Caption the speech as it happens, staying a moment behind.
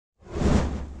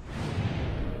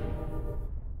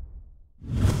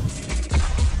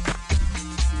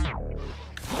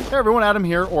Hey everyone, Adam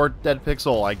here, or Dead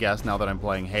Pixel, I guess. Now that I'm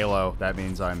playing Halo, that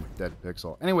means I'm Dead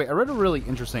Pixel. Anyway, I read a really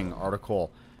interesting article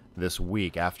this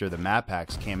week after the map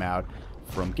packs came out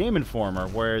from Game Informer,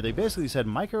 where they basically said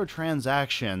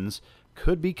microtransactions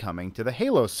could be coming to the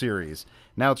Halo series.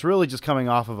 Now, it's really just coming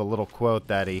off of a little quote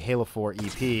that a Halo 4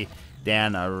 EP,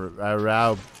 Dan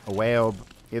Araub,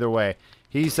 either way,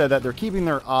 he said that they're keeping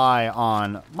their eye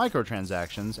on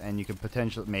microtransactions, and you could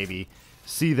potentially maybe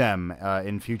see them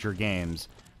in future games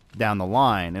down the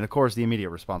line. And of course, the immediate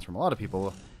response from a lot of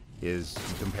people is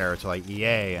you compare it to like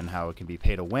EA and how it can be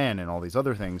pay to win and all these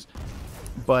other things.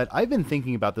 But I've been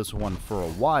thinking about this one for a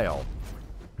while,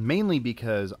 mainly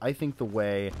because I think the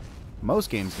way most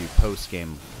games do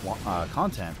post-game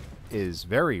content is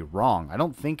very wrong. I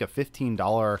don't think a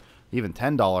 $15, even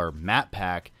 $10 map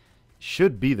pack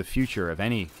should be the future of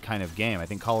any kind of game. I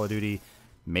think Call of Duty,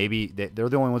 maybe they're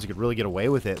the only ones who could really get away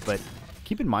with it, but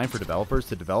keep in mind, for developers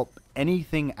to develop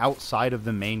anything outside of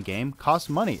the main game costs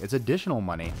money. It's additional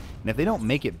money. And if they don't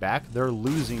make it back, they're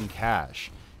losing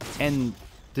cash. And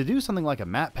to do something like a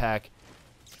map pack,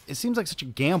 it seems like such a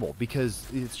gamble, because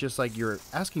it's just like you're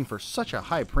asking for such a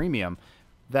high premium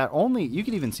that only you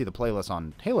can even see the playlist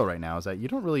on Halo right now is that you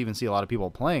don't really even see a lot of people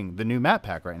playing the new map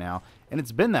pack right now. And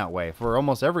it's been that way for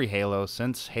almost every Halo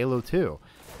since Halo 2.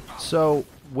 So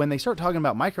when they start talking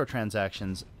about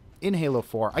microtransactions in Halo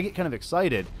 4, I get kind of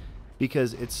excited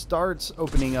because it starts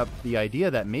opening up the idea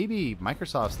that maybe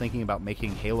Microsoft's thinking about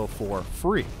making Halo 4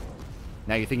 free.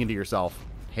 Now you're thinking to yourself,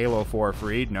 Halo 4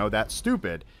 free? No, that's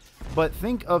stupid. But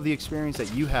think of the experience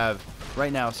that you have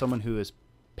right now, someone who is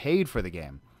paid for the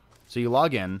game. So you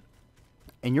log in,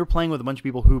 and you're playing with a bunch of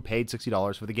people who paid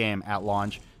 $60 for the game at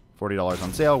launch, $40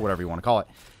 on sale, whatever you want to call it.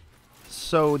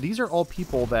 So these are all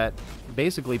people that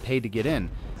basically paid to get in.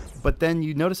 But then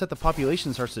you notice that the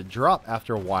population starts to drop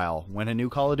after a while when a new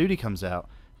Call of Duty comes out,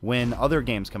 when other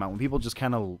games come out, when people just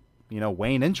kind of,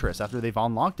 wane interest after they've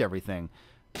unlocked everything.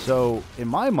 So in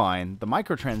my mind, the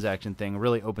microtransaction thing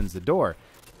really opens the door,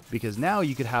 because now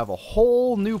you could have a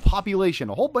whole new population,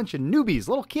 a whole bunch of newbies,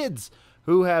 little kids,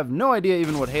 who have no idea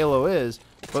even what Halo is,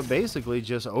 but basically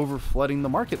just overflooding the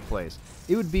marketplace.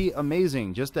 It would be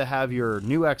amazing just to have your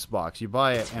new Xbox, you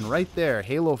buy it, and right there,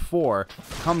 Halo 4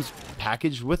 comes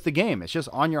packaged with the game. It's just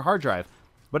on your hard drive,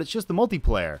 but it's just the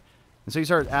multiplayer. And so you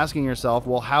start asking yourself,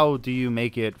 well, how do you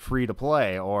make it free to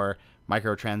play or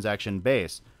microtransaction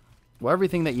based? Well,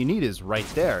 everything that you need is right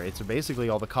there. It's basically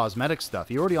all the cosmetic stuff.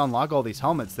 You already unlock all these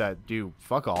helmets that do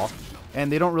fuck all,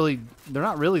 and they're not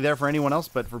really there for anyone else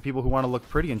but for people who want to look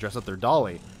pretty and dress up their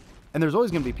dolly. And there's always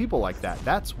going to be people like that.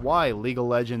 That's why League of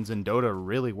Legends and Dota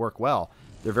really work well.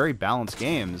 They're very balanced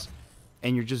games,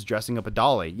 and you're just dressing up a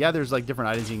dolly. Yeah, there's like different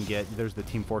items you can get. There's the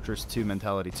Team Fortress 2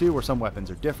 mentality too, where some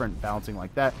weapons are different, balancing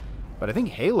like that. But I think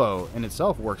Halo in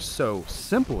itself works so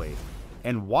simply.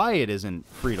 And why it isn't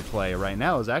free to play right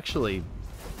now is actually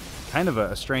kind of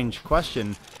a strange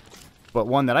question, but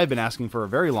one that I've been asking for a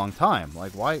very long time.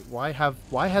 Like, why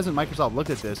hasn't Microsoft looked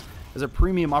at this as a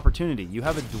premium opportunity? You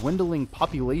have a dwindling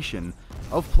population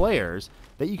of players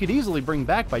that you could easily bring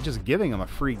back by just giving them a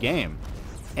free game.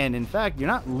 And in fact, you're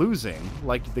not losing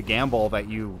like the gamble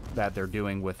that they're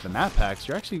doing with the map packs.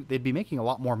 They'd be making a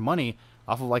lot more money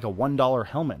off of like a $1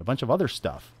 helmet, a bunch of other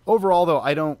stuff. Overall, though,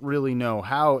 I don't really know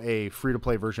how a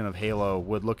free-to-play version of Halo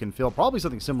would look and feel. Probably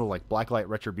something similar like Blacklight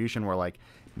Retribution, where like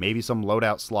maybe some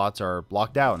loadout slots are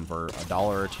blocked out, and for $1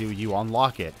 or $2 you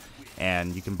unlock it,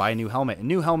 and you can buy a new helmet. And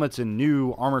new helmets and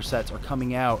new armor sets are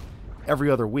coming out every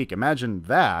other week. Imagine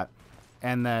that,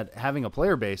 and that having a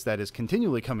player base that is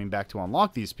continually coming back to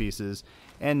unlock these pieces.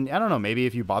 And I don't know, maybe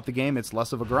if you bought the game, it's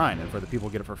less of a grind, and for the people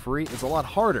who get it for free, it's a lot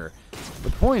harder.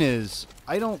 But the point is,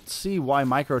 I don't see why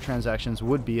microtransactions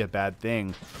would be a bad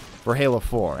thing for Halo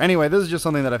 4. Anyway, this is just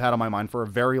something that I've had on my mind for a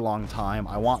very long time.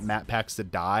 I want map packs to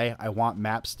die, I want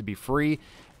maps to be free,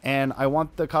 and I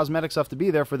want the cosmetic stuff to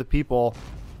be there for the people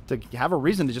to have a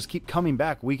reason to just keep coming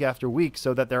back week after week,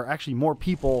 so that there are actually more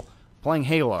people playing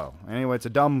Halo. Anyway, it's a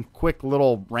dumb, quick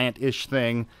little rant-ish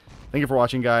thing. Thank you for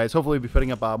watching, guys. Hopefully we'll be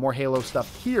putting up more Halo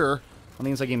stuff here on the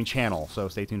Inside Gaming channel, so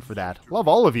stay tuned for that. Love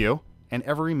all of you, and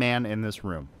every man in this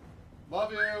room.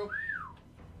 Love you!